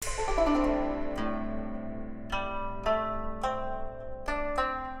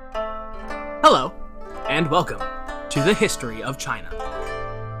and welcome to the History of China.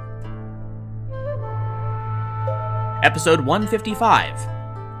 Episode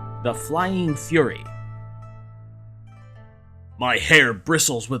 155, The Flying Fury. My hair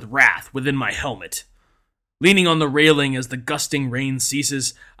bristles with wrath within my helmet. Leaning on the railing as the gusting rain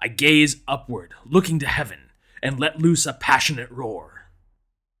ceases, I gaze upward, looking to heaven, and let loose a passionate roar.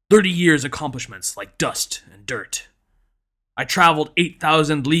 30 years' accomplishments like dust and dirt. I traveled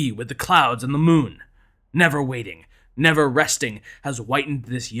 8,000 li with the clouds and the moon. Never waiting, never resting has whitened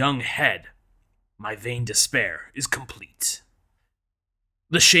this young head. My vain despair is complete.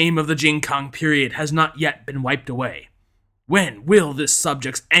 The shame of the Jing-Kang period has not yet been wiped away. When will this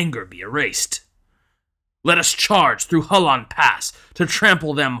subject's anger be erased? Let us charge through Hulan Pass to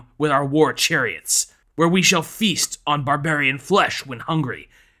trample them with our war chariots, where we shall feast on barbarian flesh when hungry,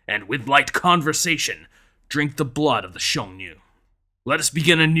 and with light conversation, drink the blood of the Xiongnu. Let us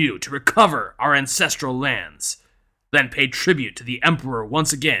begin anew to recover our ancestral lands, then pay tribute to the Emperor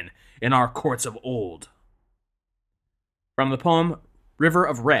once again in our courts of old. From the poem River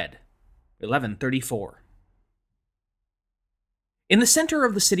of Red, 1134. In the center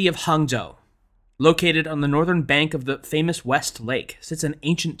of the city of Hangzhou, located on the northern bank of the famous West Lake, sits an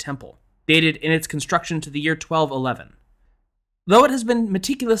ancient temple, dated in its construction to the year 1211. Though it has been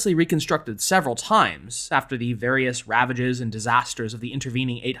meticulously reconstructed several times after the various ravages and disasters of the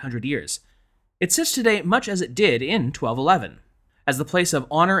intervening 800 years, it sits today much as it did in 1211, as the place of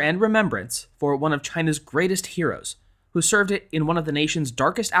honor and remembrance for one of China's greatest heroes, who served it in one of the nation's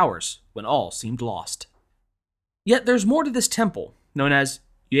darkest hours when all seemed lost. Yet there's more to this temple, known as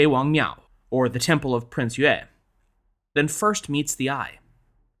Yue Wang Miao, or the Temple of Prince Yue, than first meets the eye.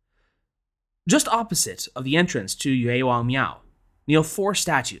 Just opposite of the entrance to Yue Wang Miao kneel 4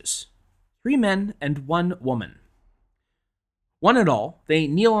 statues, 3 men and 1 woman. One and all, they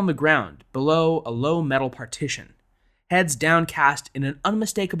kneel on the ground below a low metal partition, heads downcast in an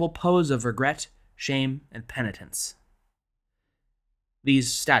unmistakable pose of regret, shame, and penitence.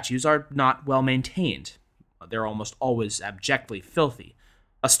 These statues are not well maintained. They're almost always abjectly filthy,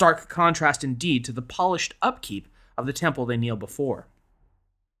 a stark contrast indeed to the polished upkeep of the temple they kneel before.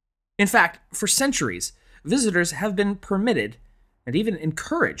 In fact, for centuries, visitors have been permitted and even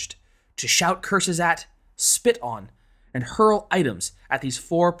encouraged to shout curses at, spit on, and hurl items at these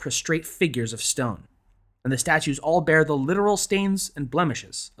 4 prostrate figures of stone, and the statues all bear the literal stains and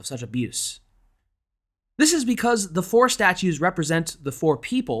blemishes of such abuse. This is because the 4 statues represent the 4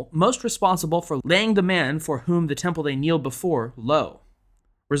 people most responsible for laying the man for whom the temple they kneel before low,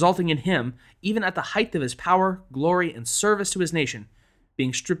 resulting in him, even at the height of his power, glory, and service to his nation,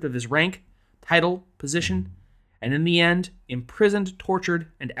 being stripped of his rank, title, position, and in the end, imprisoned, tortured,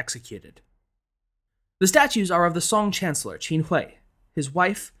 and executed. The statues are of the Song Chancellor Qin Hui, his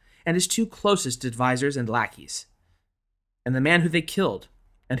wife, and his 2 closest advisors and lackeys, and the man who they killed,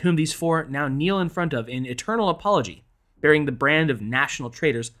 and whom these 4 now kneel in front of in eternal apology, bearing the brand of national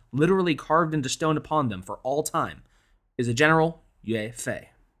traitors literally carved into stone upon them for all time, is a General Yue Fei.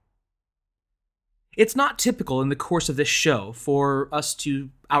 It's not typical in the course of this show for us to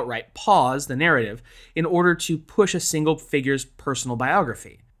outright pause the narrative in order to push a single figure's personal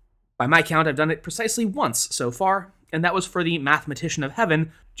biography. By my count, I've done it precisely once so far, and that was for the mathematician of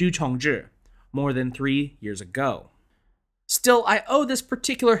heaven, Zhu Chongzhi, more than 3 years ago. Still, I owe this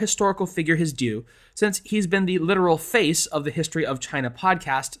particular historical figure his due, since he's been the literal face of the History of China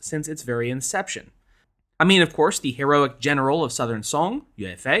podcast since its very inception. I mean, of course, the heroic general of Southern Song,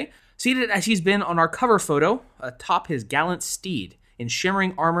 Yue Fei, seated as he's been on our cover photo atop his gallant steed in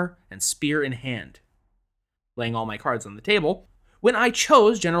shimmering armor and spear in hand. Laying all my cards on the table, when I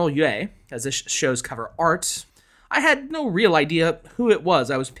chose General Yue as this show's cover art, I had no real idea who it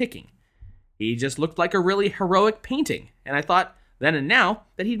was I was picking. He just looked like a really heroic painting, and I thought then and now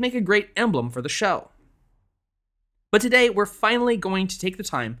that he'd make a great emblem for the show. But today we're finally going to take the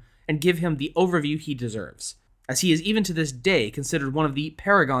time and give him the overview he deserves, as he is even to this day considered one of the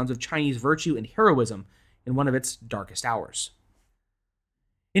paragons of Chinese virtue and heroism in one of its darkest hours.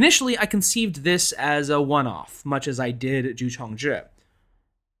 Initially, I conceived this as a one-off, much as I did Zhu Chongzhi,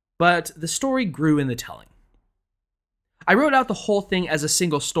 but the story grew in the telling. I wrote out the whole thing as a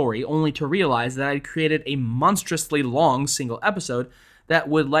single story, only to realize that I'd created a monstrously long single episode that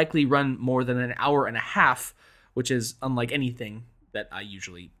would likely run more than an hour and a half, which is unlike anything that I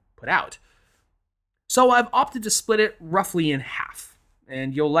usually put out. So I've opted to split it roughly in half,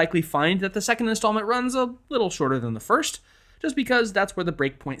 and you'll likely find that the second installment runs a little shorter than the first, just because that's where the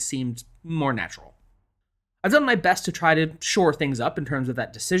breakpoint seemed more natural. I've done my best to try to shore things up in terms of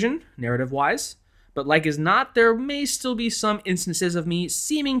that decision, narrative-wise, but like as not, there may still be some instances of me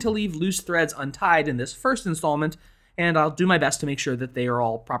seeming to leave loose threads untied in this first installment, and I'll do my best to make sure that they are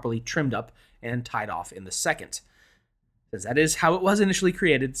all properly trimmed up and tied off in the second, as that is how it was initially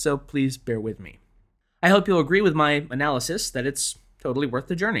created, so please bear with me. I hope you'll agree with my analysis that it's totally worth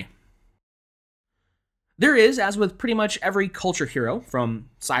the journey. There is, as with pretty much every culture hero, from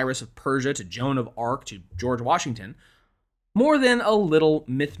Cyrus of Persia to Joan of Arc to George Washington, more than a little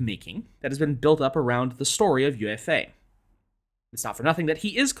myth-making that has been built up around the story of Yue Fei. It's not for nothing that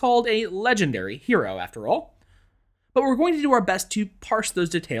he is called a legendary hero, after all. But we're going to do our best to parse those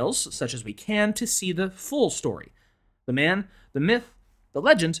details, such as we can, to see the full story. The man, the myth, the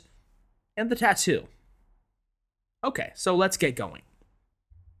legend, and the tattoo. Okay, so let's get going.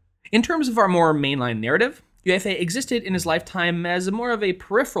 In terms of our more mainline narrative, Yue Fei existed in his lifetime as more of a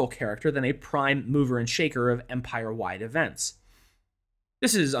peripheral character than a prime mover and shaker of empire-wide events.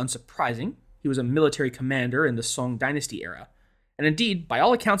 This is unsurprising. He was a military commander in the Song Dynasty era, and indeed, by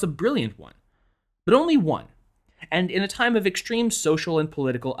all accounts, a brilliant one. But only one. And in a time of extreme social and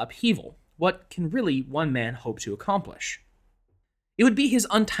political upheaval, what can really one man hope to accomplish? It would be his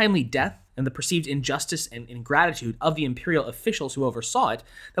untimely death and the perceived injustice and ingratitude of the imperial officials who oversaw it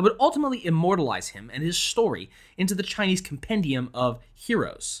that would ultimately immortalize him and his story into the Chinese compendium of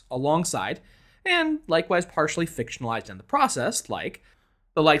heroes, alongside, and likewise partially fictionalized in the process, like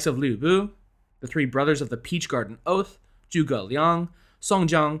the likes of Liu Bu, the three brothers of the Peach Garden Oath, Zhuge Liang, Song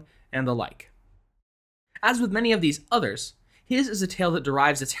Jiang, and the like. As with many of these others, his is a tale that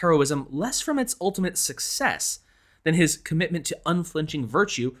derives its heroism less from its ultimate success than his commitment to unflinching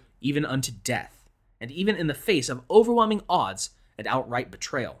virtue even unto death, and even in the face of overwhelming odds and outright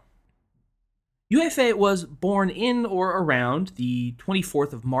betrayal. Yue Fei was born in or around the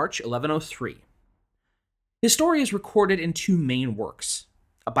 24th of March, 1103. His story is recorded in two main works: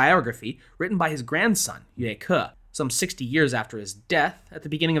 a biography written by his grandson, Yue Ke, some 60 years after his death at the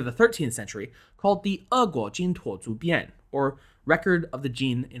beginning of the 13th century, called the Guo Jin Tuo Zu Bian, or Record of the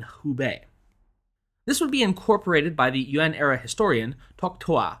Jin in Hubei. This would be incorporated by the Yuan-era historian Tok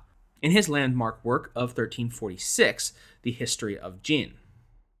Toa in his landmark work of 1346, The History of Jin.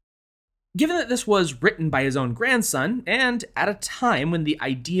 Given that this was written by his own grandson, and at a time when the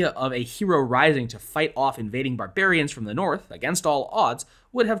idea of a hero rising to fight off invading barbarians from the north against all odds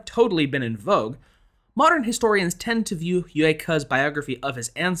would have totally been in vogue, modern historians tend to view Yue Ke's biography of his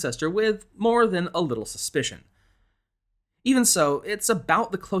ancestor with more than a little suspicion. Even so, it's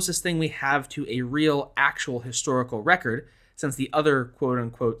about the closest thing we have to a real, actual historical record, since the other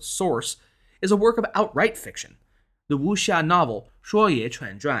quote-unquote source is a work of outright fiction, the wuxia novel Shuo Ye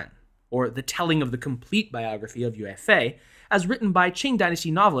Chuan Zhuan, or the telling of the complete biography of Yue Fei, as written by Qing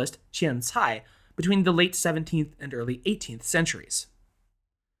Dynasty novelist Qian Cai between the late 17th and early 18th centuries.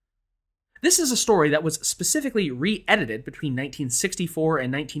 This is a story that was specifically re-edited between 1964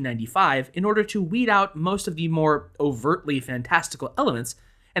 and 1995 in order to weed out most of the more overtly fantastical elements,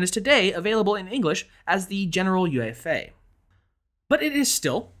 and is today available in English as the General Yue Fei. But it is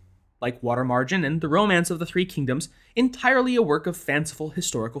still, like Water Margin and The Romance of the Three Kingdoms, entirely a work of fanciful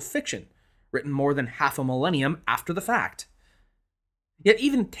historical fiction, written more than half a millennium after the fact. Yet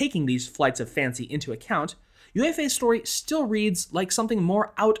even taking these flights of fancy into account, Yue Fei's story still reads like something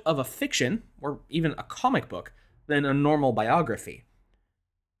more out of a fiction, or even a comic book, than a normal biography.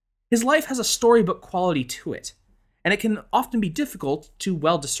 His life has a storybook quality to it, and it can often be difficult to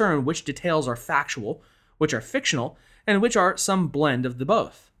well discern which details are factual, which are fictional, and which are some blend of the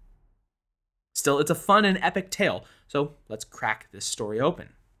both. Still, it's a fun and epic tale, so let's crack this story open.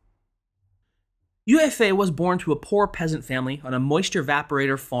 Yue Fei was born to a poor peasant family on a moisture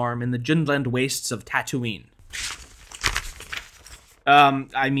evaporator farm in the Junland wastes of Tatooine.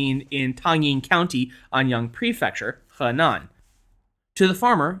 In Tangyin County, Anyang Prefecture, Henan. To the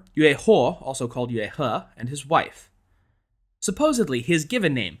farmer, Yue Ho, also called Yue He, and his wife. Supposedly, his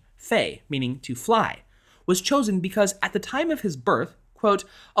given name, Fei, meaning to fly, was chosen because at the time of his birth, quote,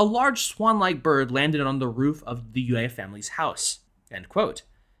 a large swan-like bird landed on the roof of the Yue family's house, end quote.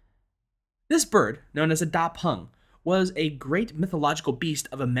 This bird, known as a Da Peng, was a great mythological beast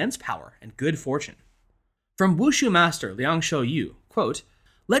of immense power and good fortune. From Wushu master Liang Shouyu, quote,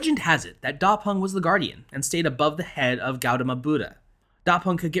 legend has it that Da Peng was the guardian and stayed above the head of Gautama Buddha. Da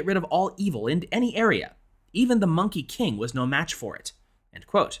Peng could get rid of all evil in any area. Even the Monkey King was no match for it, end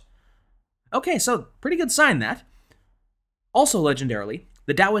quote. Okay, so pretty good sign that. Also legendarily,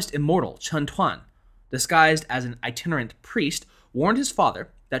 the Taoist immortal Chen Tuan, disguised as an itinerant priest, warned his father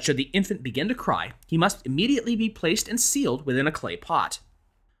that should the infant begin to cry, he must immediately be placed and sealed within a clay pot.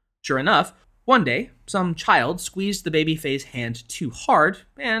 Sure enough, one day, some child squeezed the baby Fei's hand too hard,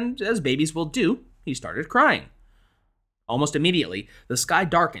 and, as babies will do, he started crying. Almost immediately, the sky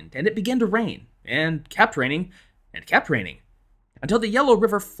darkened and it began to rain, and kept raining, until the Yellow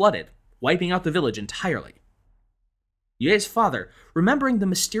River flooded, wiping out the village entirely. Yue's father, remembering the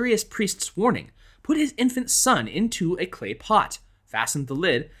mysterious priest's warning, put his infant son into a clay pot, fastened the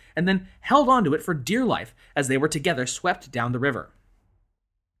lid, and then held onto it for dear life as they were together swept down the river.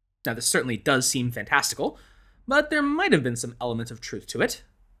 Now, this certainly does seem fantastical, but there might have been some elements of truth to it.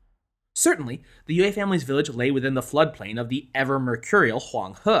 Certainly, the Yue family's village lay within the floodplain of the ever-mercurial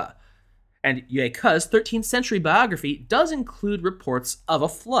Huanghe, and Yue Ke's 13th century biography does include reports of a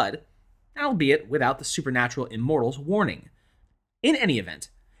flood, albeit without the supernatural immortal's warning. In any event,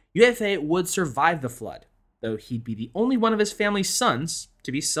 Yue Fei would survive the flood, though he'd be the only one of his family's sons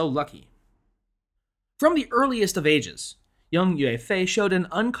to be so lucky. From the earliest of ages, young Yue Fei showed an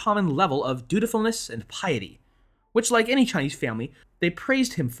uncommon level of dutifulness and piety, which, like any Chinese family, they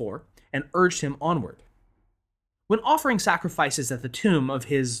praised him for and urged him onward. When offering sacrifices at the tomb of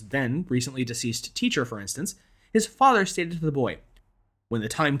his then recently deceased teacher, for instance, his father stated to the boy, "When the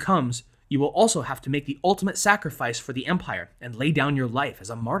time comes, you will also have to make the ultimate sacrifice for the empire and lay down your life as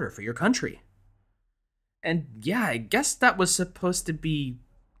a martyr for your country." And yeah, I guess that was supposed to be,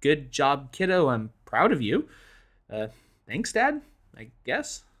 "Good job, kiddo, I'm proud of you. Thanks, Dad, I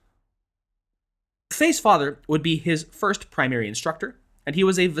guess." Fei's father would be his first primary instructor, and he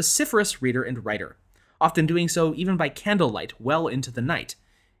was a vociferous reader and writer, often doing so even by candlelight well into the night,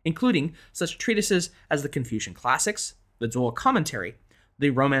 including such treatises as the Confucian Classics, the Zhou Commentary,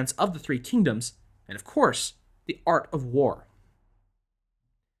 the Romance of the Three Kingdoms, and of course, the Art of War.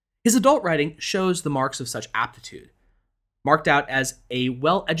 His adult writing shows the marks of such aptitude, marked out as a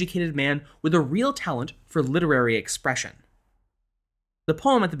well-educated man with a real talent for literary expression. The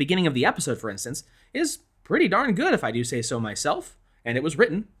poem at the beginning of the episode, for instance, is pretty darn good if I do say so myself, and it was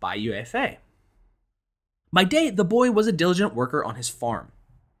written by Yue Fei. By day, the boy was a diligent worker on his farm.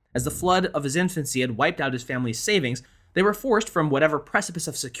 As the flood of his infancy had wiped out his family's savings, they were forced from whatever precipice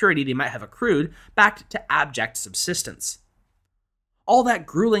of security they might have accrued back to abject subsistence. All that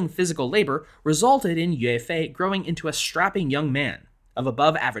grueling physical labor resulted in Yue Fei growing into a strapping young man, of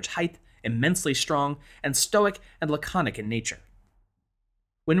above-average height, immensely strong, and stoic and laconic in nature.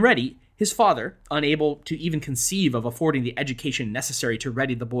 When ready, his father, unable to even conceive of affording the education necessary to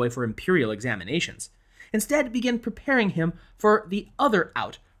ready the boy for imperial examinations, instead began preparing him for the other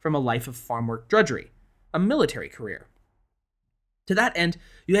out from a life of farm work drudgery, a military career. To that end,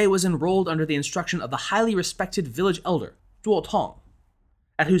 Yue was enrolled under the instruction of the highly respected village elder, Zhuo Tong,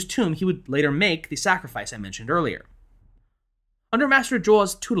 at whose tomb he would later make the sacrifice I mentioned earlier. Under Master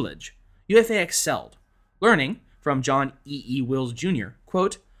Zhuo's tutelage, Yue Fei excelled, learning, from John E. Wills Jr.,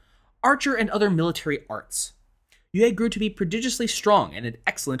 quote, "archer and other military arts. Yue grew to be prodigiously strong and an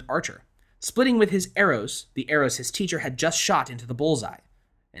excellent archer, splitting with his arrows the arrows his teacher had just shot into the bullseye."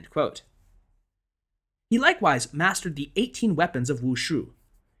 End quote. He likewise mastered the 18 weapons of wushu,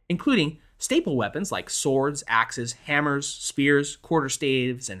 including staple weapons like swords, axes, hammers, spears,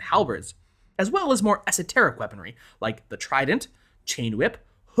 quarterstaves, and halberds, as well as more esoteric weaponry like the trident, chain whip,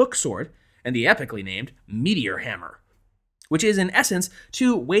 hook sword, and the epically named meteor hammer, which is in essence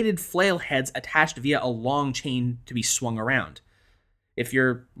 2 weighted flail heads attached via a long chain to be swung around. If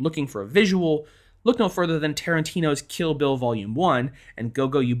you're looking for a visual, look no further than Tarantino's Kill Bill Volume 1 and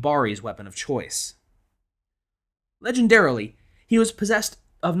Gogo Yubari's weapon of choice. Legendarily, he was possessed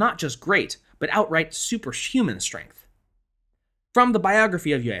of not just great, but outright superhuman strength. From the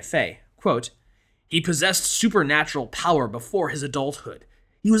biography of Yue Fei, quote, "He possessed supernatural power before his adulthood.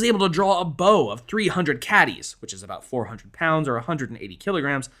 He was able to draw a bow of 300 caddies, which is about 400 pounds or 180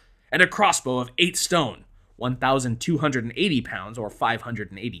 kilograms, and a crossbow of 8 stone, 1,280 pounds or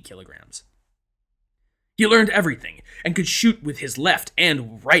 580 kilograms. He learned everything and could shoot with his left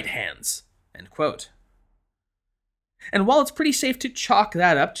and right hands." End quote. And while it's pretty safe to chalk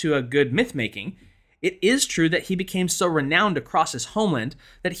that up to a good myth-making, it is true that he became so renowned across his homeland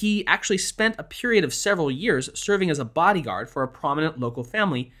that he actually spent a period of several years serving as a bodyguard for a prominent local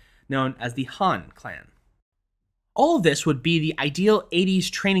family known as the Han clan. All of this would be the ideal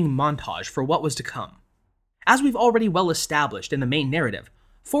 80s training montage for what was to come. As we've already well established in the main narrative,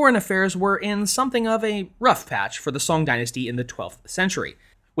 foreign affairs were in something of a rough patch for the Song dynasty in the 12th century,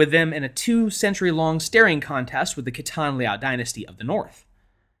 with them in a 2-century-long staring contest with the Khitan Liao dynasty of the north.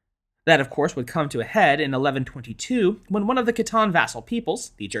 That, of course, would come to a head in 1122 when one of the Khitan vassal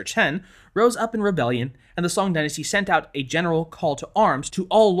peoples, the Jing-shen, rose up in rebellion, and the Song dynasty sent out a general call to arms to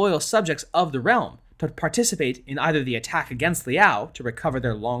all loyal subjects of the realm to participate in either the attack against Liao to recover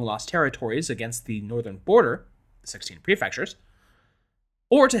their long-lost territories against the northern border, the 16 prefectures,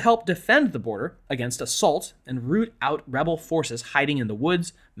 or to help defend the border against assault and root out rebel forces hiding in the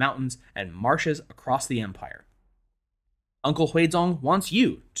woods, mountains, and marshes across the empire. Uncle Huizong wants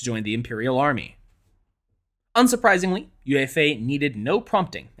you to join the Imperial Army. Unsurprisingly, Yue Fei needed no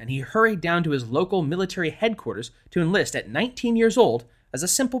prompting, and he hurried down to his local military headquarters to enlist at 19 years old as a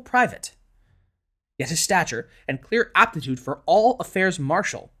simple private. Yet his stature and clear aptitude for all affairs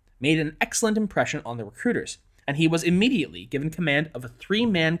martial made an excellent impression on the recruiters, and he was immediately given command of a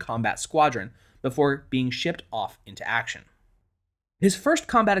 3-man combat squadron before being shipped off into action. His first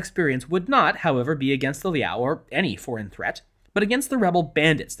combat experience would not, however, be against the Liao or any foreign threat, but against the rebel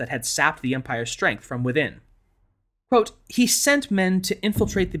bandits that had sapped the Empire's strength from within. Quote, he sent men to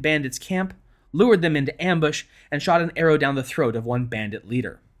infiltrate the bandits' camp, lured them into ambush, and shot an arrow down the throat of one bandit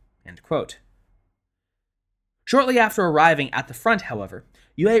leader. End quote. Shortly after arriving at the front, however,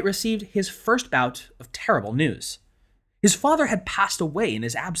 Yue received his first bout of terrible news. His father had passed away in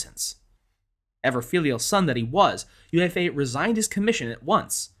his absence. Ever filial son that he was, Yue Fei resigned his commission at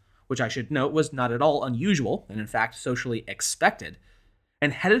once, which I should note was not at all unusual, and in fact socially expected,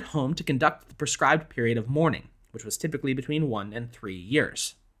 and headed home to conduct the prescribed period of mourning, which was typically between 1 and 3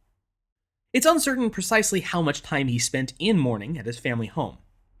 years. It's uncertain precisely how much time he spent in mourning at his family home,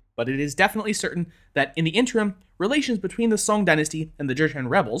 but it is definitely certain that in the interim, relations between the Song Dynasty and the Jing-shen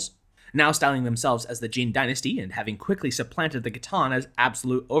rebels, now styling themselves as the Jin Dynasty and having quickly supplanted the Khitan as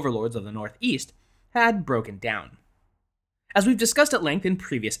absolute overlords of the northeast, had broken down. As we've discussed at length in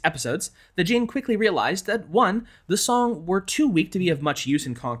previous episodes, the Jin quickly realized that 1, the Song were too weak to be of much use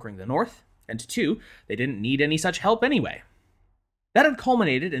in conquering the north, and 2, they didn't need any such help anyway. That had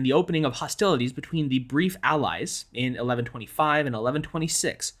culminated in the opening of hostilities between the brief allies in 1125 and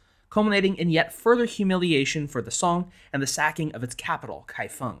 1126, culminating in yet further humiliation for the Song and the sacking of its capital,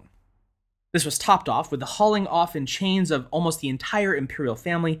 Kaifeng. This was topped off with the hauling off in chains of almost the entire imperial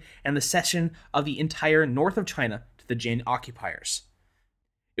family and the cession of the entire north of China to the Jin occupiers.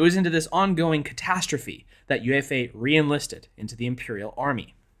 It was into this ongoing catastrophe that Yue Fei re-enlisted into the imperial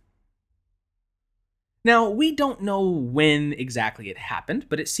army. Now, we don't know when exactly it happened,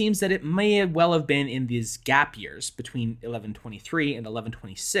 but it seems that it may well have been in these gap years between 1123 and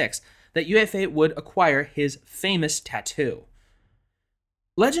 1126 that Yue Fei would acquire his famous tattoo.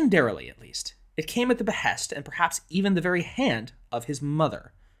 Legendarily, at least, it came at the behest and perhaps even the very hand of his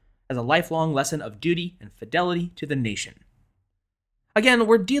mother, as a lifelong lesson of duty and fidelity to the nation. Again,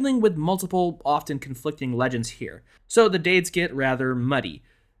 we're dealing with multiple, often conflicting legends here, so the dates get rather muddy.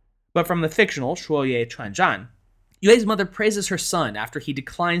 But from the fictional Shuoye Chuanzhan, Yue's mother praises her son after he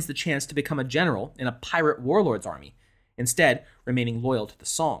declines the chance to become a general in a pirate warlord's army, instead remaining loyal to the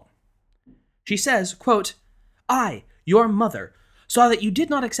Song. She says, quote, I, your mother, saw that you did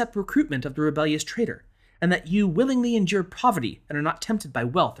not accept recruitment of the rebellious traitor, and that you willingly endure poverty and are not tempted by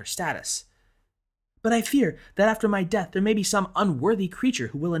wealth or status. But I fear that after my death there may be some unworthy creature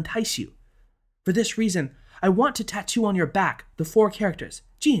who will entice you. For this reason, I want to tattoo on your back the 4 characters,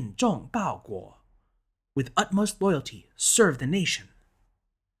 Jin, Zhong, Bao, Guo. With utmost loyalty, serve the nation.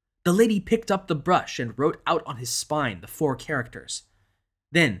 The lady picked up the brush and wrote out on his spine the 4 characters.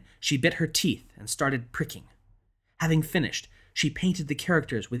 Then she bit her teeth and started pricking. Having finished, she painted the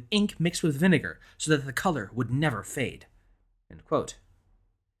characters with ink mixed with vinegar so that the color would never fade. End quote.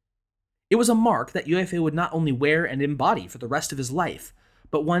 It was a mark that Yue Fei would not only wear and embody for the rest of his life,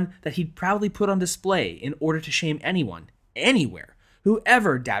 but one that he'd proudly put on display in order to shame anyone, anywhere, who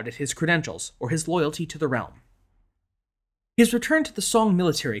ever doubted his credentials or his loyalty to the realm. His return to the Song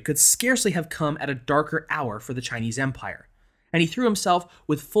military could scarcely have come at a darker hour for the Chinese Empire, and he threw himself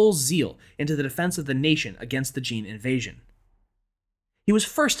with full zeal into the defense of the nation against the Jin invasion. He was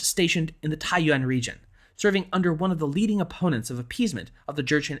first stationed in the Taiyuan region, serving under one of the leading opponents of appeasement of the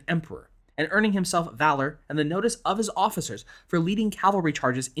Jurchen emperor, and earning himself valor and the notice of his officers for leading cavalry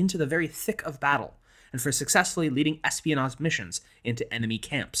charges into the very thick of battle, and for successfully leading espionage missions into enemy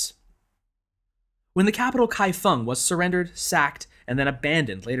camps. When the capital Kaifeng was surrendered, sacked, and then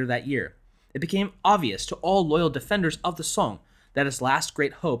abandoned later that year, it became obvious to all loyal defenders of the Song that his last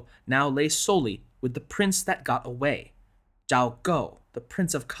great hope now lay solely with the prince that got away, Zhao Go, the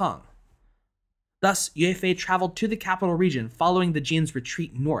Prince of Kang. Thus, Yue Fei traveled to the capital region following the Jin's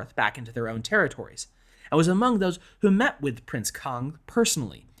retreat north back into their own territories, and was among those who met with Prince Kang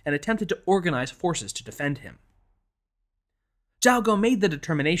personally and attempted to organize forces to defend him. Zhao Go made the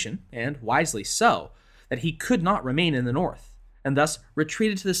determination, and wisely so, that he could not remain in the north, and thus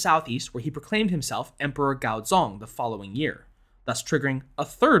retreated to the southeast where he proclaimed himself Emperor Kao-tsung the following year, thus triggering a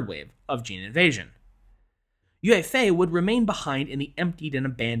 3rd wave of Jin invasion. Yue Fei would remain behind in the emptied and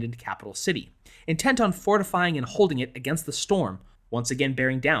abandoned capital city, intent on fortifying and holding it against the storm once again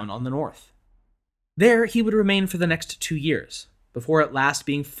bearing down on the north. There he would remain for the next 2 years, before at last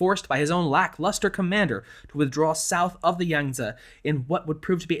being forced by his own lackluster commander to withdraw south of the Yangtze in what would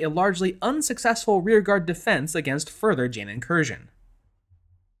prove to be a largely unsuccessful rearguard defense against further Jin incursion.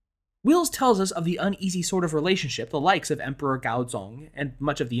 Wills tells us of the uneasy sort of relationship the likes of Emperor Kao-tsung and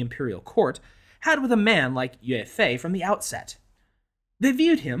much of the imperial court had with a man like Yue Fei from the outset. They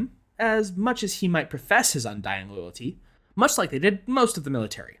viewed him, as much as he might profess his undying loyalty, much like they did most of the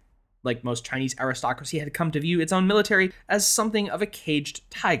military. Like most Chinese aristocracy had come to view its own military as something of a caged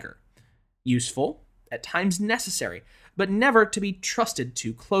tiger. Useful, at times necessary, but never to be trusted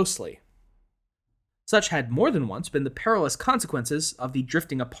too closely. Such had more than once been the perilous consequences of the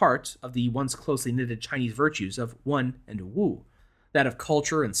drifting apart of the once closely knitted Chinese virtues of Wen and Wu, that of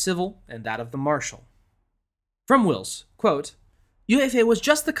culture and civil, and that of the martial. From Wills, quote, Yue Fei was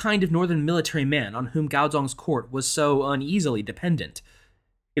just the kind of northern military man on whom Gaozong's court was so uneasily dependent.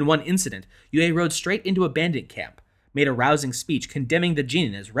 In one incident, Yue rode straight into a bandit camp, made a rousing speech condemning the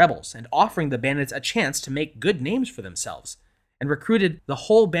Jin as rebels and offering the bandits a chance to make good names for themselves, and recruited the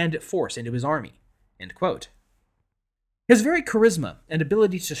whole bandit force into his army. End quote. His very charisma and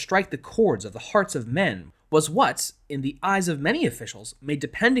ability to strike the chords of the hearts of men was what, in the eyes of many officials, made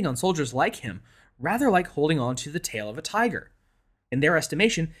depending on soldiers like him rather like holding on to the tail of a tiger. In their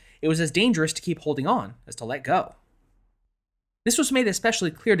estimation, it was as dangerous to keep holding on as to let go. This was made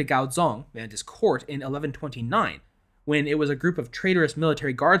especially clear to Gaozong and his court in 1129, when it was a group of traitorous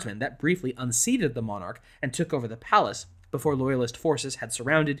military guardsmen that briefly unseated the monarch and took over the palace before loyalist forces had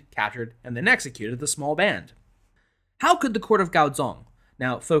surrounded, captured, and then executed the small band. How could the court of Gaozong,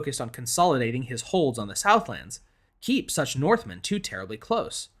 now focused on consolidating his holds on the Southlands, keep such Northmen too terribly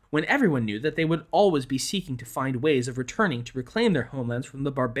close, when everyone knew that they would always be seeking to find ways of returning to reclaim their homelands from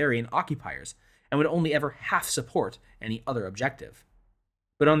the barbarian occupiers, and would only ever half support any other objective?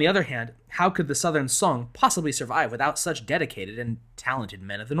 But on the other hand, how could the Southern Song possibly survive without such dedicated and talented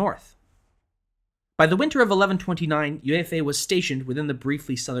men of the North? By the winter of 1129, Yue Fei was stationed within the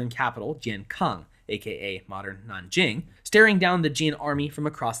briefly southern capital, Jiankang, aka modern Nanjing, staring down the Jin army from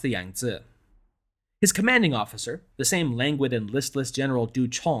across the Yangtze. His commanding officer, the same languid and listless General Du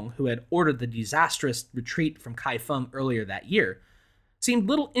Chong who had ordered the disastrous retreat from Kaifeng earlier that year, seemed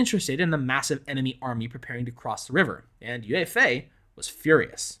little interested in the massive enemy army preparing to cross the river, and Yue Fei was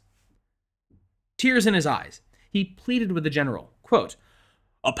furious. Tears in his eyes, he pleaded with the general, quote,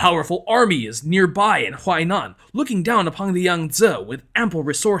 A powerful army is nearby in Huainan, looking down upon the Yangtze with ample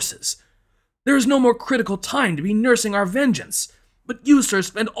resources. There is no more critical time to be nursing our vengeance, but you, sir,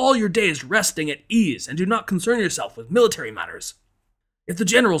 spend all your days resting at ease and do not concern yourself with military matters. If the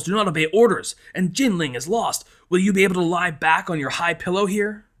generals do not obey orders and Jinling is lost, will you be able to lie back on your high pillow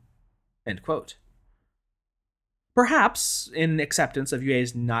here? End quote. Perhaps in acceptance of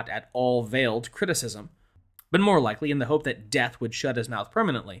Yue's not at all veiled criticism, but more likely in the hope that death would shut his mouth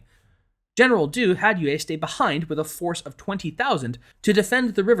permanently, General Du had Yue stay behind with a force of 20,000 to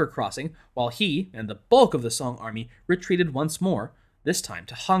defend the river crossing, while he and the bulk of the Song army retreated once more, this time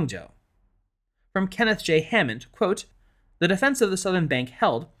to Hangzhou. From Kenneth J. Hammond, quote, The defense of the southern bank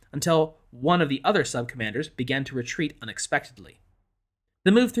held until one of the other sub-commanders began to retreat unexpectedly.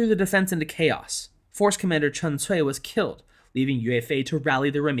 The move threw the defense into chaos. Force Commander Chen Cui was killed, leaving Yue Fei to rally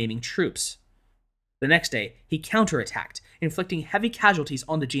the remaining troops. The next day, he counterattacked, inflicting heavy casualties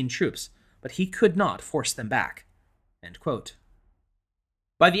on the Jin troops, but he could not force them back. End quote.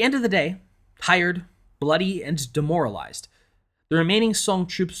 By the end of the day, tired, bloody, and demoralized, the remaining Song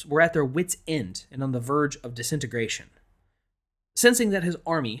troops were at their wits' end and on the verge of disintegration. Sensing that his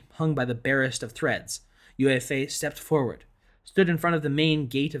army hung by the barest of threads, Yue Fei stepped forward, stood in front of the main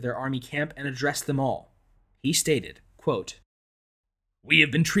gate of their army camp, and addressed them all. He stated, quote, We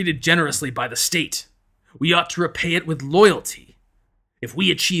have been treated generously by the state. We ought to repay it with loyalty. If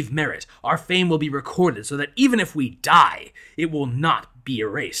we achieve merit, our fame will be recorded so that even if we die, it will not be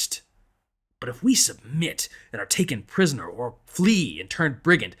erased. But if we submit and are taken prisoner or flee and turn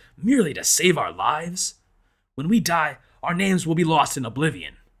brigand merely to save our lives, when we die, our names will be lost in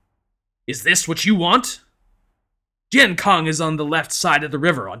oblivion. Is this what you want? Jiankang is on the left side of the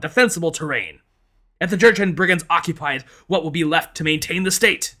river on defensible terrain. If the Jurchen brigands occupy it, what will be left to maintain the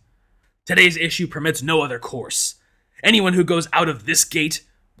state? Today's issue permits no other course. Anyone who goes out of this gate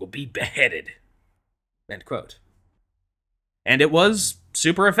will be beheaded. End quote. And it was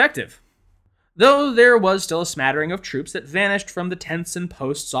super effective. Though there was still a smattering of troops that vanished from the tents and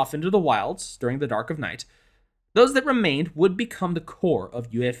posts off into the wilds during the dark of night, those that remained would become the core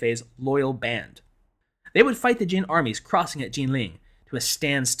of Yue Fei's loyal band. They would fight the Jin armies crossing at Jinling to a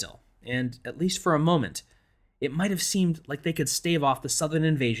standstill, and, at least for a moment, it might have seemed like they could stave off the southern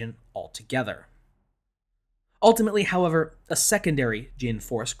invasion altogether. Ultimately, however, a secondary Jin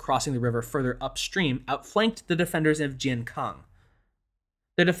force crossing the river further upstream outflanked the defenders of Jiankang.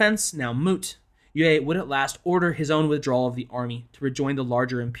 Their defense now moot, Yue would at last order his own withdrawal of the army to rejoin the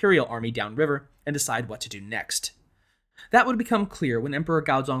larger imperial army downriver and decide what to do next. That would become clear when Emperor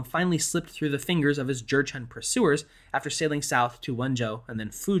Gaozong finally slipped through the fingers of his Jurchen pursuers after sailing south to Wenzhou and then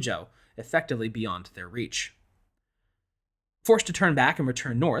Fuzhou, effectively beyond their reach. Forced to turn back and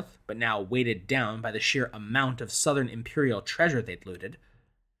return north, but now weighted down by the sheer amount of southern imperial treasure they'd looted,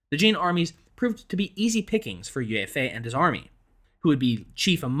 the Jin armies proved to be easy pickings for Yue Fei and his army, who would be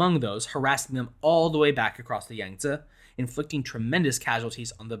chief among those harassing them all the way back across the Yangtze, inflicting tremendous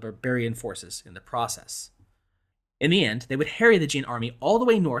casualties on the barbarian forces in the process. In the end, they would harry the Jin army all the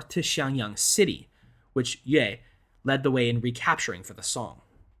way north to Xiangyang City, which Yue led the way in recapturing for the Song.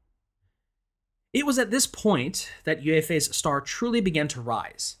 It was at this point that Yue Fei's star truly began to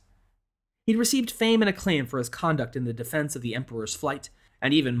rise. He'd received fame and acclaim for his conduct in the defense of the emperor's flight,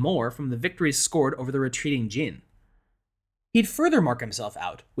 and even more from the victories scored over the retreating Jin. He'd further mark himself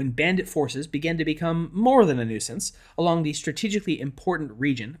out when bandit forces began to become more than a nuisance along the strategically important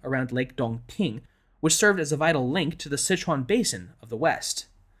region around Lake Dongting, which served as a vital link to the Sichuan Basin of the West.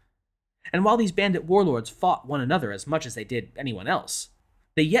 And while these bandit warlords fought one another as much as they did anyone else,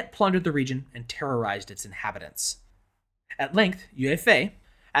 they yet plundered the region and terrorized its inhabitants. At length, Yue Fei,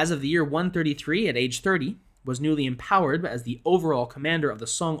 as of the year 133 at age 30, was newly empowered as the overall commander of the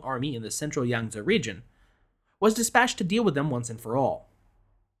Song army in the central Yangtze region, was dispatched to deal with them once and for all.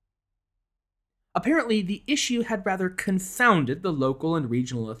 Apparently, the issue had rather confounded the local and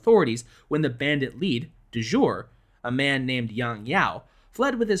regional authorities when the bandit lead, du jour, a man named Yang Yao,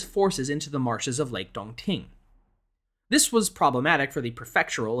 fled with his forces into the marshes of Lake Dongting. This was problematic for the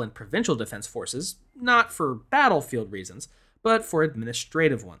prefectural and provincial defense forces, not for battlefield reasons, but for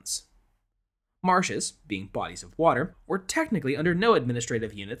administrative ones. Marshes, being bodies of water, were technically under no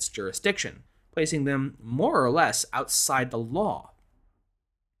administrative unit's jurisdiction, placing them more or less outside the law.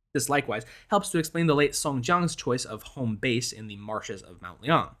 This likewise helps to explain the late Song Jiang's choice of home base in the marshes of Mount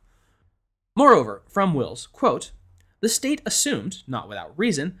Liang. Moreover, from Will's, quote, "The state assumed, not without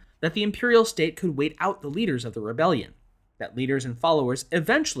reason, that the imperial state could wait out the leaders of the rebellion, that leaders and followers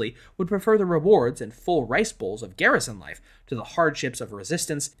eventually would prefer the rewards and full rice bowls of garrison life to the hardships of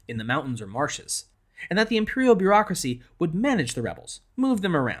resistance in the mountains or marshes, and that the imperial bureaucracy would manage the rebels, move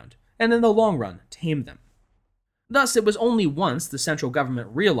them around, and in the long run tame them." Thus, it was only once the central government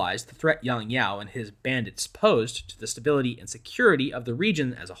realized the threat Yang Yao and his bandits posed to the stability and security of the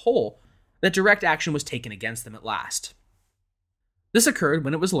region as a whole that direct action was taken against them at last. This occurred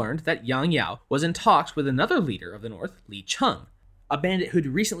when it was learned that Yang Yao was in talks with another leader of the north, Li Cheng, a bandit who'd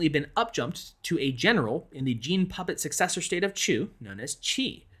recently been upjumped to a general in the Jin puppet successor state of Chu, known as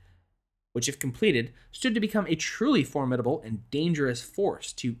Qi, which, if completed, stood to become a truly formidable and dangerous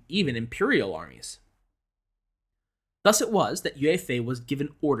force to even imperial armies. Thus it was that Yue Fei was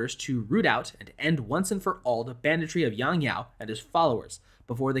given orders to root out and end once and for all the banditry of Yang Yao and his followers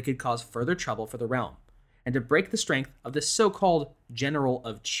before they could cause further trouble for the realm, and to break the strength of the so-called General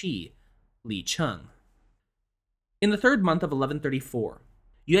of Qi, Li Cheng. In the third month of 1134,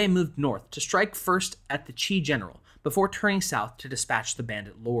 Yue moved north to strike first at the Qi general before turning south to dispatch the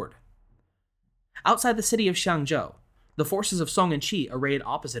bandit lord. Outside the city of Xiangzhou, the forces of Song and Qi arrayed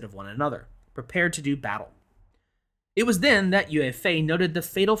opposite of one another, prepared to do battle. It was then that Yue Fei noted the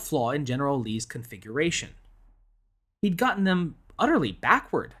fatal flaw in General Li's configuration. He'd gotten them utterly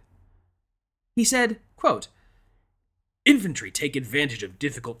backward. He said, quote, "Infantry take advantage of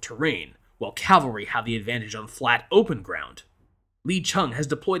difficult terrain, while cavalry have the advantage on flat, open ground. Li Cheng has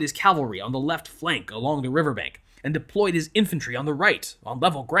deployed his cavalry on the left flank along the riverbank, and deployed his infantry on the right, on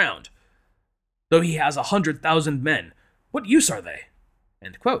level ground. Though he has 100,000 men, what use are they?"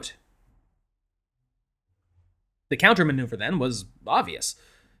 End quote. The countermaneuver, then, was obvious,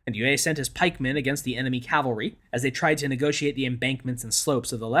 and Yue sent his pikemen against the enemy cavalry as they tried to negotiate the embankments and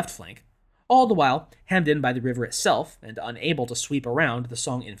slopes of the left flank, all the while hemmed in by the river itself and unable to sweep around the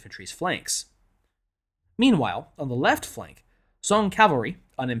Song infantry's flanks. Meanwhile, on the left flank, Song cavalry,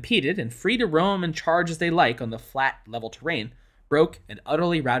 unimpeded and free to roam and charge as they like on the flat, level terrain, broke and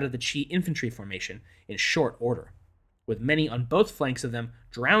utterly routed the Qi infantry formation in short order, with many on both flanks of them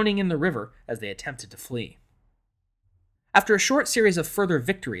drowning in the river as they attempted to flee. After a short series of further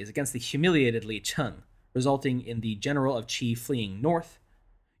victories against the humiliated Li Cheng, resulting in the general of Qi fleeing north,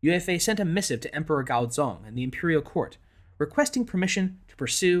 Yue Fei sent a missive to Emperor Kao-tsung and the imperial court, requesting permission to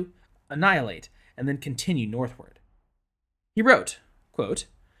pursue, annihilate, and then continue northward. He wrote, quote,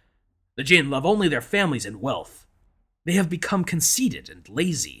 "The The Jin love only their families and wealth. They have become conceited and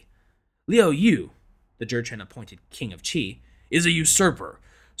lazy. Liu Yu, the Jurchen appointed king of Qi, is a usurper,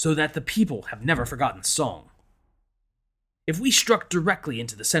 so that the people have never forgotten Song. If we struck directly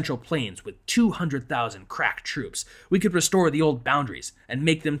into the Central Plains with 200,000 crack troops, we could restore the old boundaries and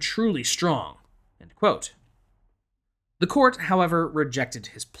make them truly strong." End quote. The court, however, rejected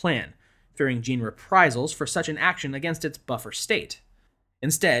his plan, fearing Jin reprisals for such an action against its buffer state.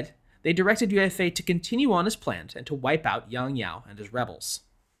 Instead, they directed Yue Fei to continue on as planned and to wipe out Yang Yao and his rebels.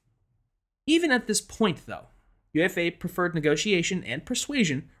 Even at this point, though, Yue Fei preferred negotiation and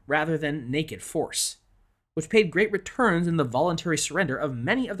persuasion rather than naked force, which paid great returns in the voluntary surrender of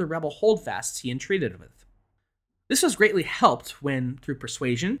many of the rebel holdfasts he entreated with. This was greatly helped when, through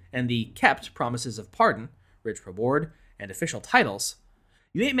persuasion and the kept promises of pardon, rich reward, and official titles,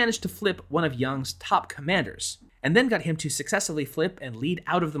 Yue managed to flip one of Yang's top commanders, and then got him to successively flip and lead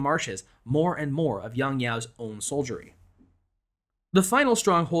out of the marshes more and more of Yang Yao's own soldiery. The final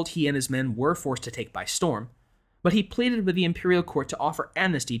stronghold he and his men were forced to take by storm, but he pleaded with the imperial court to offer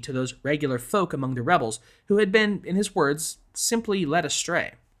amnesty to those regular folk among the rebels who had been, in his words, simply led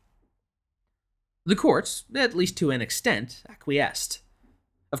astray. The court, at least to an extent, acquiesced.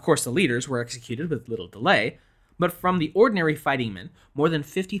 Of course, the leaders were executed with little delay, but from the ordinary fighting men, more than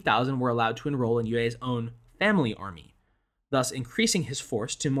 50,000 were allowed to enroll in Yue's own family army, thus increasing his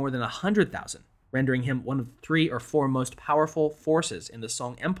force to more than 100,000, rendering him one of the 3 or 4 most powerful forces in the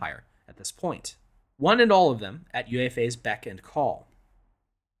Song Empire at this point. One and all of them at Yue Fei's beck and call.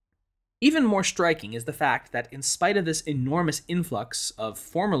 Even more striking is the fact that in spite of this enormous influx of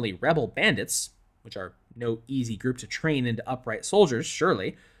formerly rebel bandits, which are no easy group to train into upright soldiers,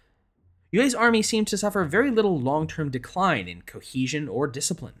 surely, Yue's army seemed to suffer very little long-term decline in cohesion or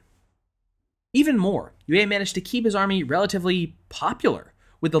discipline. Even more, Yue managed to keep his army relatively popular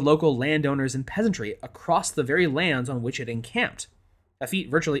with the local landowners and peasantry across the very lands on which it encamped, a feat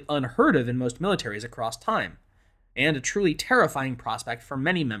virtually unheard of in most militaries across time, and a truly terrifying prospect for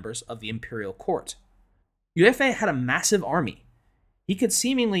many members of the imperial court. Yue Fei had a massive army. He could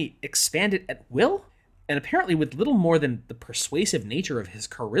seemingly expand it at will, and apparently with little more than the persuasive nature of his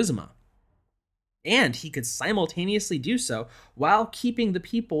charisma. And he could simultaneously do so while keeping the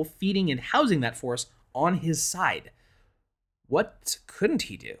people feeding and housing that force on his side. What couldn't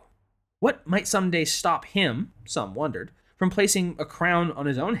he do? What might someday stop him, some wondered, from placing a crown on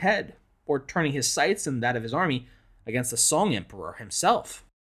his own head, or turning his sights and that of his army against the Song Emperor himself?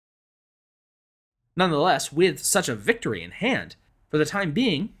 Nonetheless, with such a victory in hand, for the time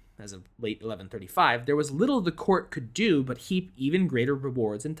being, as of late 1135, there was little the court could do but heap even greater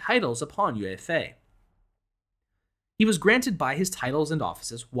rewards and titles upon Yue Fei. He was granted by his titles and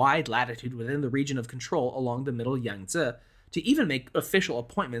offices wide latitude within the region of control along the middle Yangtze to even make official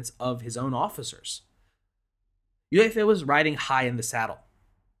appointments of his own officers. Yue Fei was riding high in the saddle.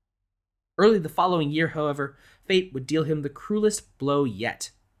 Early the following year, however, fate would deal him the cruelest blow yet,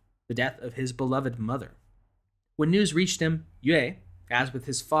 the death of his beloved mother. When news reached him, Yue, as with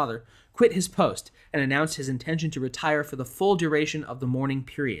his father, quit his post and announced his intention to retire for the full duration of the mourning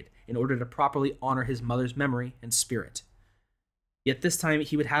period in order to properly honor his mother's memory and spirit. Yet this time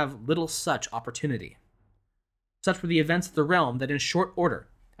he would have little such opportunity. Such were the events of the realm that in short order,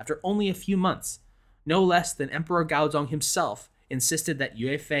 after only a few months, no less than Emperor Kao-tsung himself insisted that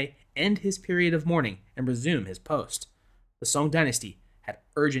Yue Fei end his period of mourning and resume his post. The Song dynasty had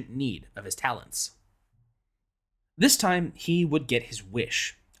urgent need of his talents. This time, he would get his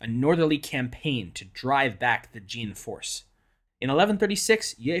wish, a northerly campaign to drive back the Jin force. In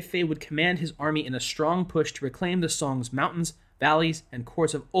 1136, Yue Fei would command his army in a strong push to reclaim the Song's mountains, valleys, and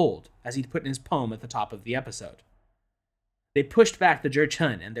courts of old, as he'd put in his poem at the top of the episode. They pushed back the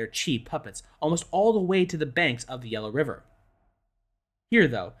Jurchen and their Qi puppets almost all the way to the banks of the Yellow River. Here,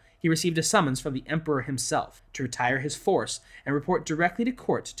 though, he received a summons from the emperor himself to retire his force and report directly to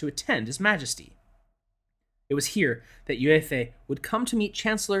court to attend his majesty. It was here that Yue Fei would come to meet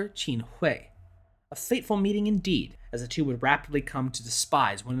Chancellor Qin Hui, a fateful meeting indeed, as the two would rapidly come to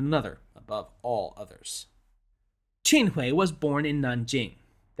despise one another above all others. Qin Hui was born in Nanjing,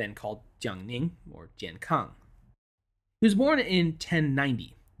 then called Jiangning or Jiankang. He was born in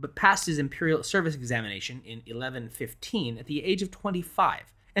 1090, but passed his imperial service examination in 1115 at the age of 25,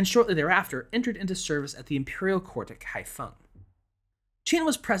 and shortly thereafter entered into service at the imperial court at Kaifeng. Qin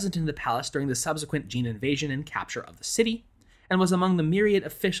was present in the palace during the subsequent Jin invasion and capture of the city, and was among the myriad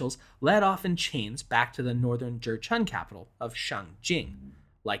officials led off in chains back to the northern Jurchen capital of Shangjing,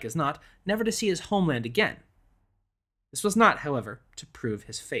 like as not, never to see his homeland again. This was not, however, to prove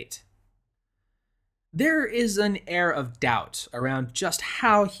his fate. There is an air of doubt around just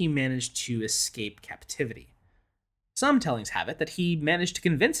how he managed to escape captivity. Some tellings have it that he managed to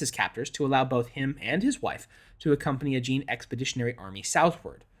convince his captors to allow both him and his wife to accompany a Jin expeditionary army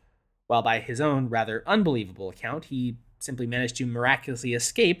southward, while by his own rather unbelievable account, he simply managed to miraculously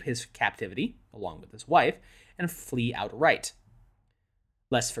escape his captivity, along with his wife, and flee outright.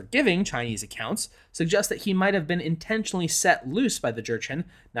 Less forgiving Chinese accounts suggest that he might have been intentionally set loose by the Jurchen,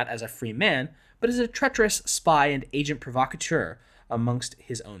 not as a free man, but as a treacherous spy and agent provocateur amongst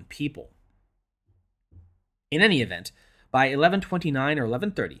his own people. In any event, by 1129 or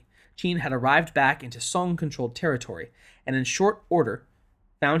 1130, Qin had arrived back into Song-controlled territory, and in short order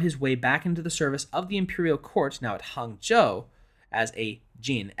found his way back into the service of the imperial court now at Hangzhou as a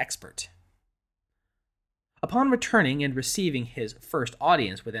Jin expert. Upon returning and receiving his first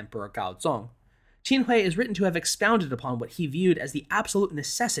audience with Emperor Kao-tsung, Qin Hui is written to have expounded upon what he viewed as the absolute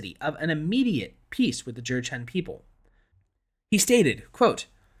necessity of an immediate peace with the Jurchen people. He stated, quote,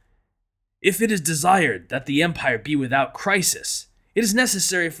 "If it is desired that the empire be without crisis, it is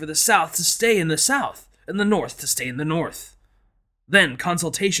necessary for the south to stay in the south, and the north to stay in the north. Then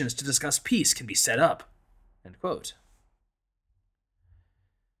consultations to discuss peace can be set up." End quote.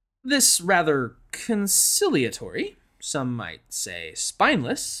 This rather conciliatory, some might say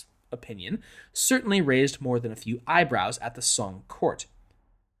spineless, opinion certainly raised more than a few eyebrows at the Song court,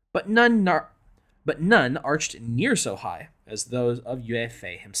 but none arched near so high as those of Yue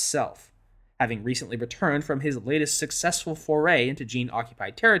Fei himself, having recently returned from his latest successful foray into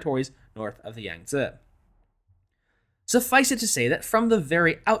Jin-occupied territories north of the Yangtze. Suffice it to say that from the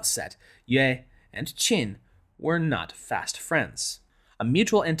very outset, Yue and Qin were not fast friends, a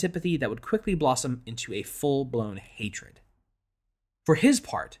mutual antipathy that would quickly blossom into a full-blown hatred. For his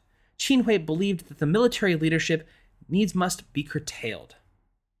part, Qin Hui believed that the military leadership needs must be curtailed.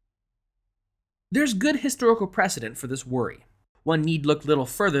 There's good historical precedent for this worry. One need look little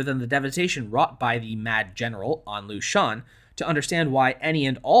further than the devastation wrought by the mad general An Lushan to understand why any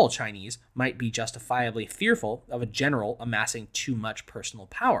and all Chinese might be justifiably fearful of a general amassing too much personal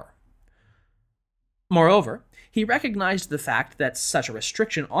power. Moreover, he recognized the fact that such a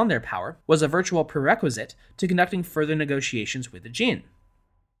restriction on their power was a virtual prerequisite to conducting further negotiations with the Jin.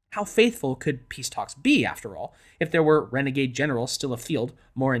 How faithful could peace talks be, after all, if there were renegade generals still afield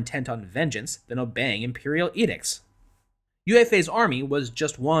more intent on vengeance than obeying imperial edicts? Yue Fei's army was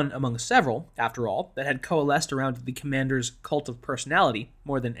just one among several, after all, that had coalesced around the commander's cult of personality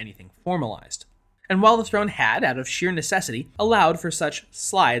more than anything formalized. And while the throne had, out of sheer necessity, allowed for such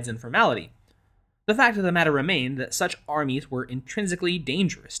slides and formality, the fact of the matter remained that such armies were intrinsically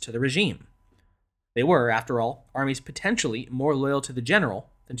dangerous to the regime. They were, after all, armies potentially more loyal to the general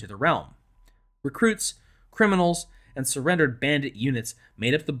than to the realm. Recruits, criminals, and surrendered bandit units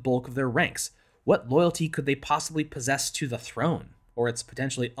made up the bulk of their ranks. What loyalty could they possibly possess to the throne, or its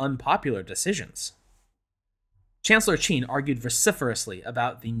potentially unpopular decisions? Chancellor Qin argued vociferously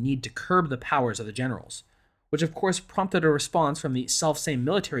about the need to curb the powers of the generals, which of course prompted a response from the selfsame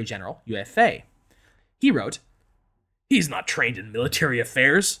military general, Yue Fei. He wrote, "He's not trained in military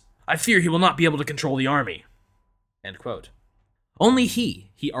affairs. I fear he will not be able to control the army." End quote. Only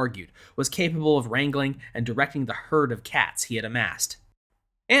he argued, was capable of wrangling and directing the herd of cats he had amassed.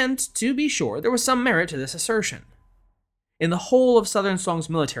 And, to be sure, there was some merit to this assertion. In the whole of Southern Song's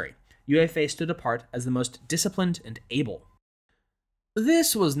military, Yue Fei stood apart as the most disciplined and able.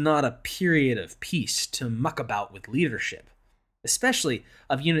 This was not a period of peace to muck about with leadership, especially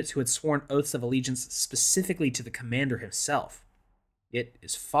of units who had sworn oaths of allegiance specifically to the commander himself. It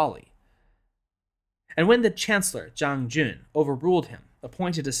is folly. And when the Chancellor, Zhang Jun, overruled him,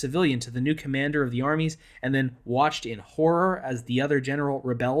 appointed a civilian to the new commander of the armies, and then watched in horror as the other general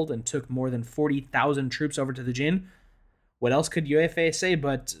rebelled and took more than 40,000 troops over to the Jin, what else could Yue Fei say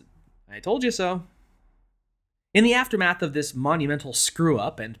but, "I told you so"? In the aftermath of this monumental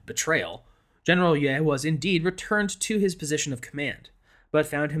screw-up and betrayal, General Yue was indeed returned to his position of command, but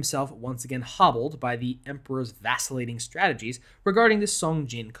found himself once again hobbled by the emperor's vacillating strategies regarding the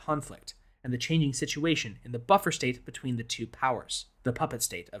Song-Jin conflict and the changing situation in the buffer state between the two powers, the puppet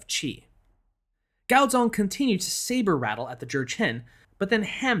state of Qi. Kao-tsung continued to saber-rattle at the Jurchen, but then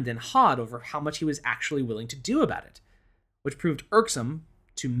hemmed and hawed over how much he was actually willing to do about it, which proved irksome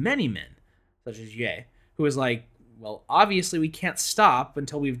to many men, such as Yue, who was like, "Well, obviously we can't stop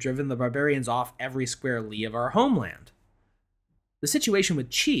until we've driven the barbarians off every square li of our homeland." The situation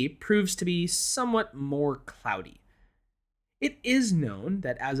with Qi proves to be somewhat more cloudy. It is known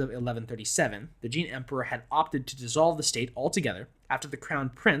that as of 1137, the Jin Emperor had opted to dissolve the state altogether after the crown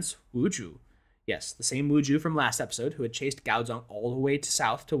prince, Wu Zhu, yes, the same Wu Zhu from last episode who had chased Gaozong all the way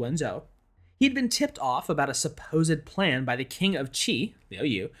south to Wenzhou, He'd been tipped off about a supposed plan by the king of Qi, Liu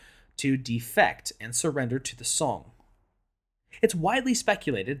Yu, to defect and surrender to the Song. It's widely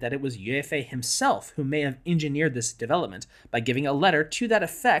speculated that it was Yue Fei himself who may have engineered this development by giving a letter to that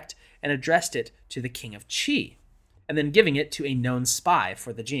effect and addressed it to the king of Qi, and then giving it to a known spy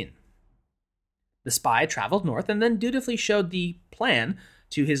for the Jin. The spy traveled north and then dutifully showed the plan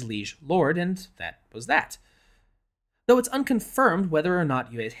to his liege lord, and that was that. Though it's unconfirmed whether or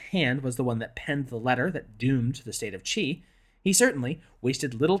not Yue's hand was the one that penned the letter that doomed the state of Qi, he certainly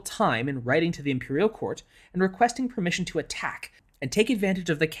wasted little time in writing to the imperial court and requesting permission to attack and take advantage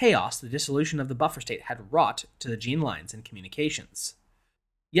of the chaos the dissolution of the buffer state had wrought to the Jin lines and communications.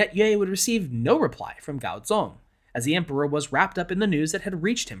 Yet Yue would receive no reply from Kao-tsung, as the emperor was wrapped up in the news that had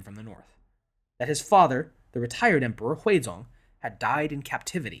reached him from the north, that his father, the retired emperor Huizong, had died in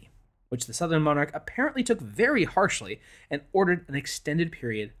captivity, which the southern monarch apparently took very harshly and ordered an extended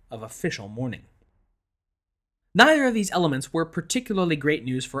period of official mourning. Neither of these elements were particularly great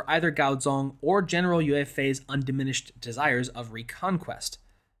news for either Kao-tsung or General Yue Fei's undiminished desires of reconquest.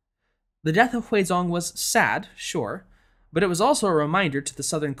 The death of Huizong was sad, sure, but it was also a reminder to the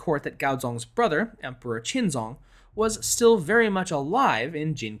southern court that Kao-tsung's brother, Emperor Qinzong, was still very much alive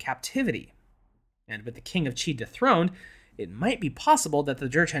in Jin captivity. And with the king of Qi dethroned, it might be possible that the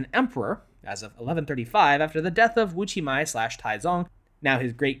Jurchen emperor, as of 1135 after the death of Wuqimai/Taizong, now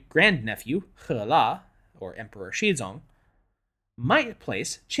his great-grandnephew, He La, or Emperor Shizong, might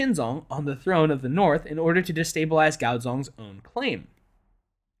place Qinzong on the throne of the north in order to destabilize Gaozong's own claim.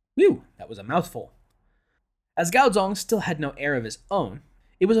 Whew, that was a mouthful. As Gaozong still had no heir of his own,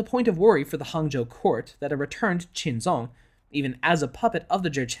 it was a point of worry for the Hangzhou court that a returned Qinzong, even as a puppet of the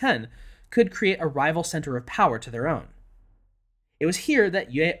Jurchen, could create a rival center of power to their own. It was here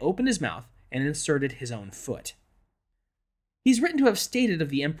that Yue opened his mouth and inserted his own foot. He's written to have stated of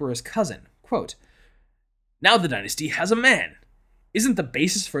the emperor's cousin, quote, "Now the dynasty has a man. Isn't the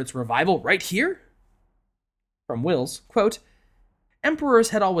basis for its revival right here?" From Wills, quote, "Emperors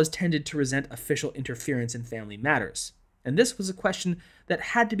had always tended to resent official interference in family matters, and this was a question that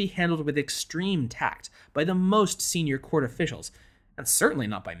had to be handled with extreme tact by the most senior court officials, and certainly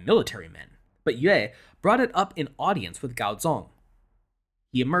not by military men. But Yue brought it up in audience with Gaozong.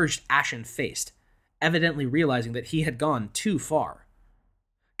 He emerged ashen-faced, evidently realizing that he had gone too far.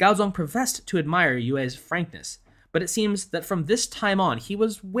 Gaozong professed to admire Yue's frankness, but it seems that from this time on he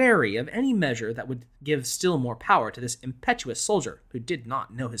was wary of any measure that would give still more power to this impetuous soldier who did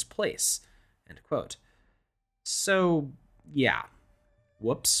not know his place." End quote. So, yeah.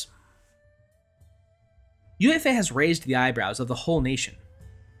 Whoops. Yue Fei has raised the eyebrows of the whole nation,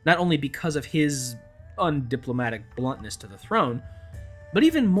 not only because of his undiplomatic bluntness to the throne, but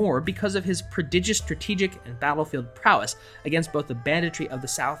even more because of his prodigious strategic and battlefield prowess against both the banditry of the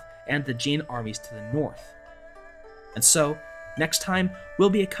south and the Jin armies to the north. And so, next time, we'll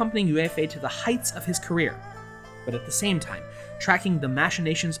be accompanying Yue Fei to the heights of his career, but at the same time, tracking the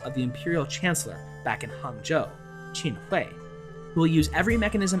machinations of the Imperial Chancellor back in Hangzhou, Qin Hui, who will use every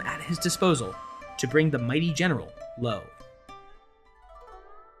mechanism at his disposal to bring the mighty general low.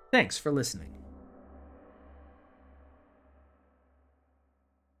 Thanks for listening.